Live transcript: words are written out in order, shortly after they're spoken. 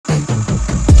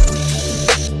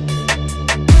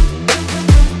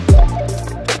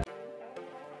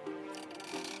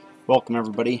Welcome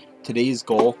everybody. Today's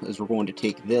goal is we're going to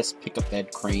take this pickup bed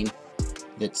crane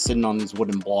that's sitting on these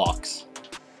wooden blocks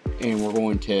and we're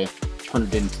going to turn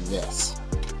it into this.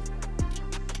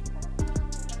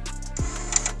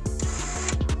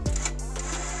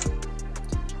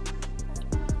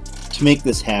 To make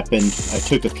this happen, I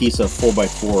took a piece of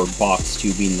 4x4 box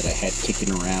tubing that I had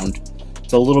kicking around.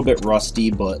 It's a little bit rusty,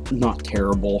 but not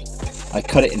terrible. I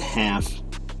cut it in half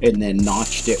and then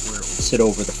notched it where it would sit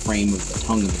over the frame of the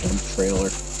tongue of the dump trailer.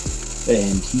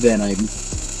 And then I'm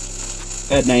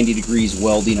at 90 degrees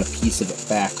welding a piece of it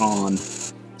back on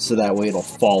so that way it'll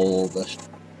follow the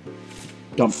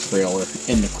dump trailer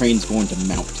and the crane's going to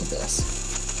mount to this.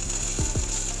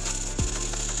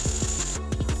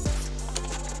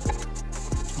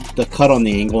 The cut on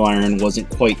the angle iron wasn't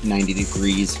quite 90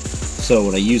 degrees, so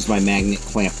when I used my magnet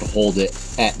clamp to hold it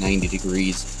at 90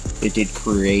 degrees, it did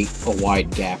create a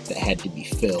wide gap that had to be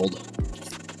filled.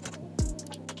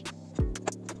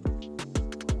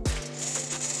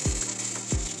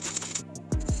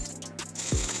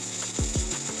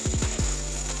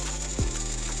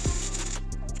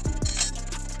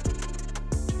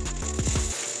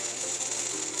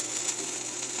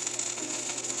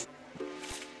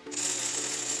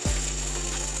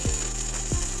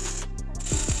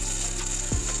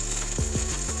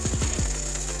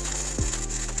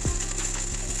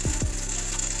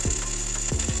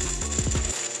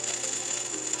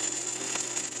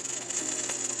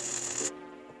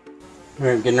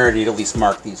 We're getting ready to at least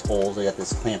mark these holes. I got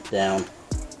this clamped down.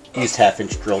 Used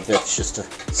 1/2-inch drill bits just to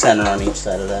center on each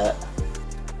side of that.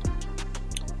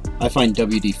 I find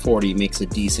WD-40 makes a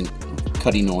decent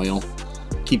cutting oil.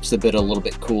 Keeps the bit a little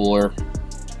bit cooler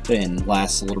and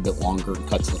lasts a little bit longer and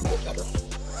cuts a little bit better.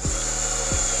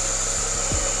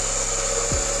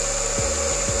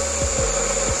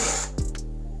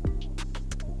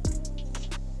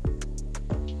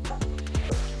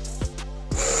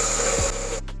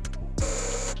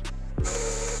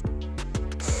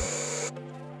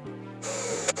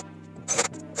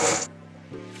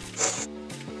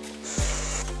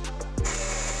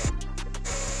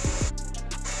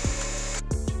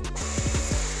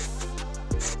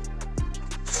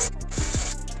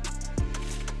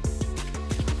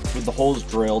 With the holes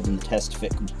drilled and the test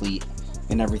fit complete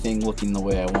and everything looking the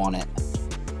way I want it,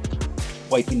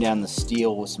 wiping down the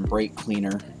steel with some brake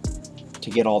cleaner to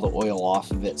get all the oil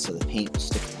off of it so the paint will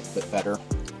stick a little bit better,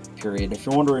 period. If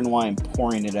you're wondering why I'm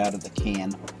pouring it out of the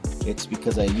can, it's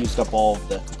because I used up all of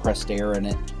the compressed air in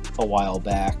it a while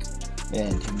back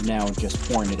and am now just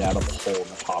pouring it out of the hole in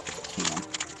the top of the can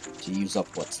to use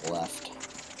up what's left.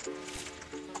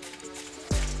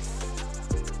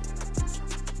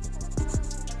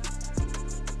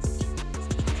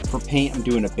 For paint, I'm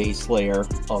doing a base layer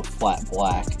of flat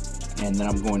black, and then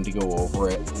I'm going to go over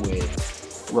it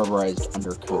with rubberized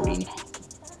undercoating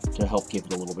to help give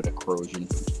it a little bit of corrosion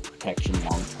protection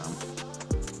long term.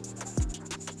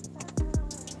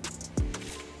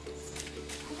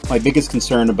 My biggest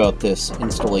concern about this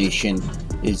installation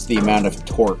is the amount of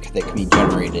torque that can be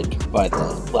generated by the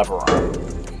lever arm.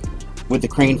 With the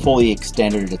crane fully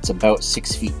extended, it's about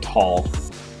 6 feet tall.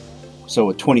 So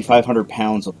with 2,500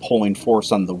 pounds of pulling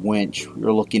force on the winch,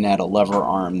 you're looking at a lever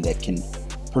arm that can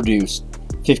produce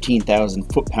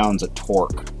 15,000 foot-pounds of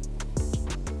torque.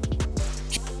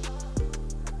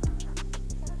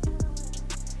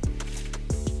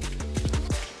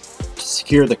 To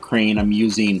secure the crane, I'm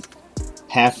using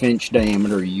 1/2-inch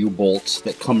diameter U-bolts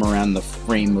that come around the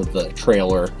frame of the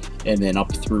trailer and then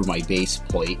up through my base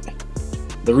plate.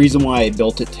 The reason why I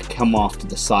built it to come off to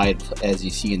the side, as you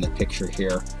see in the picture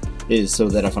here, is so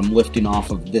that if I'm lifting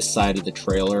off of this side of the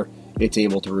trailer, it's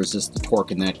able to resist the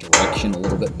torque in that direction a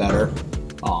little bit better.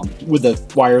 With the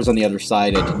wires on the other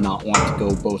side, I did not want to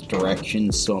go both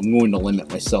directions, so I'm going to limit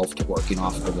myself to working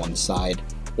off the one side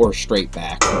or straight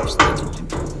back most of the time.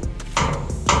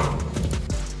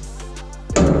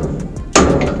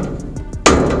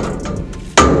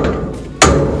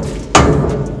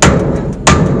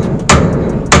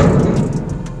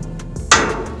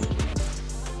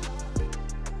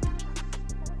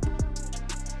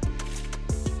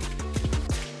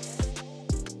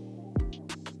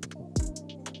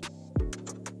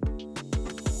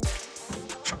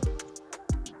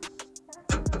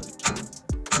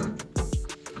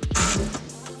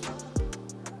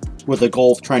 With the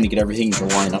goal of trying to get everything to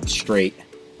line up straight,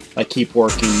 I keep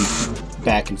working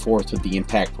back and forth with the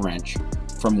impact wrench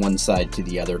from one side to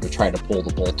the other to try to pull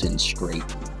the bolt in straight.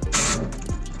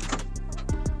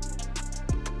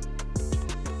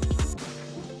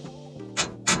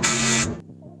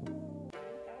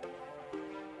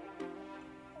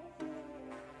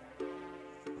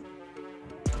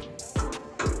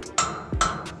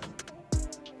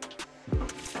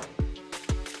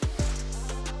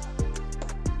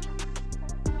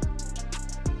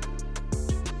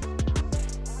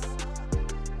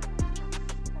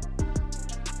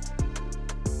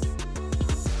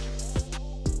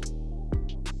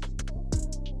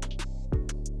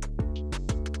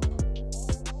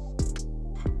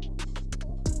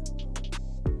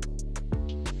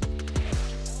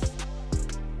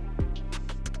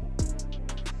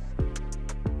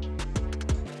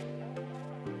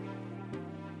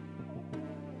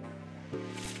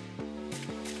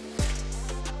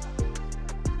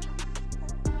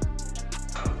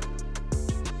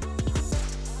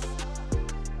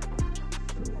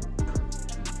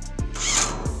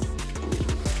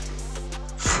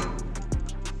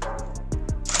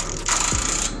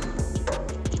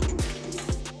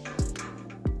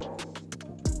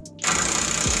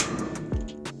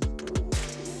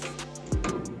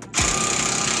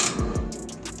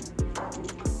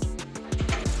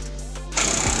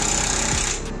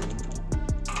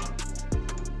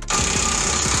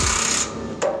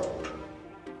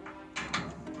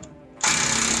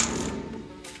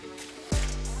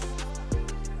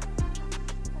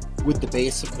 With the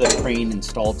base of the crane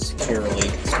installed securely,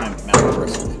 it's time to mount the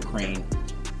rest of the crane.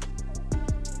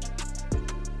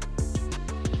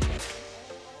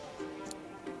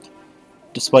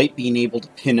 Despite being able to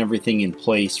pin everything in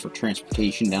place for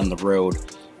transportation down the road,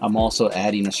 I'm also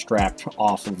adding a strap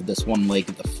off of this one leg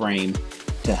of the frame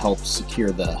to help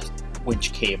secure the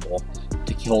winch cable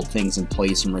to hold things in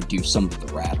place and reduce some of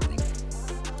the rattling.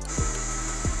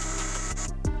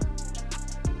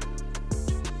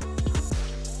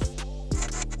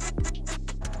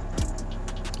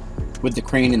 With the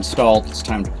crane installed, it's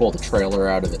time to pull the trailer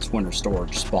out of its winter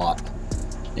storage spot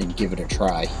and give it a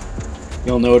try.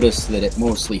 You'll notice that it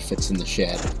mostly fits in the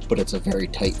shed, but it's a very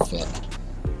tight fit.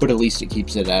 But at least it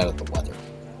keeps it out of the weather.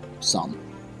 Some.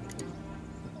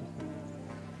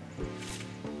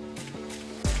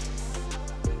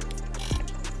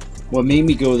 What made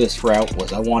me go this route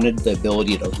was I wanted the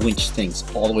ability to winch things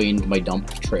all the way into my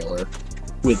dump trailer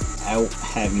without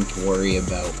having to worry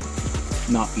about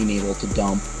not being able to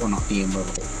dump or not being able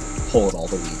to pull it all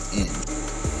the way in.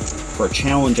 For a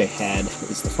challenge I had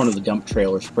is the front of the dump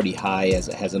trailer is pretty high as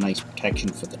it has a nice protection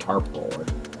for the tarp roller.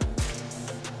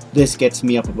 This gets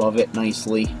me up above it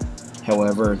nicely.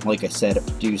 However, like I said, it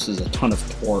produces a ton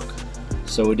of torque,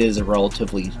 so it is a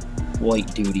relatively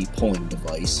light duty pulling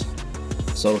device.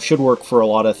 So it should work for a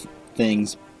lot of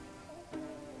things.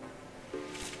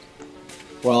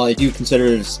 While I do consider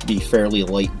this to be fairly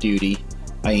light duty,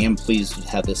 I am pleased with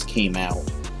how this came out.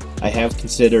 I have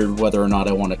considered whether or not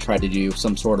I want to try to do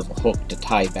some sort of a hook to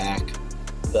tie back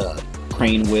the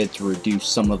crane with to reduce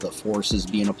some of the forces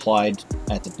being applied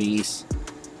at the base.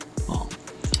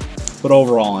 But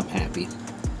overall, I'm happy.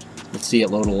 Let's see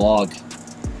it load a log.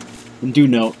 And do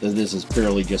note that this is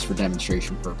purely just for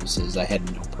demonstration purposes. I had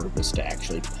no purpose to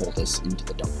actually pull this into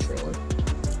the dump trailer.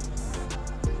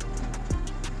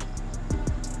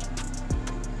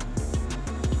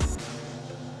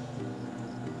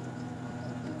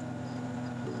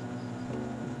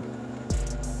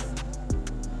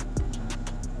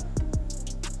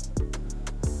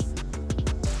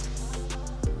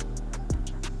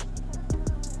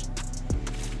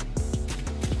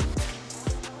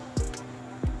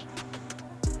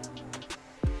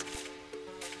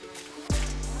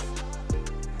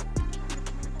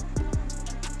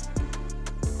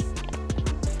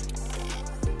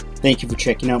 Thank you for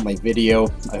checking out my video.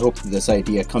 I hope that this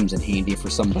idea comes in handy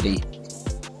for somebody.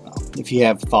 If you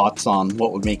have thoughts on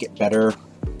what would make it better,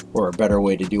 or a better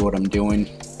way to do what I'm doing,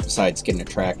 besides getting a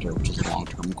tractor, which is a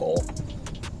long-term goal,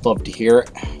 love to hear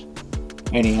it.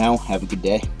 Anyhow, have a good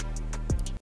day.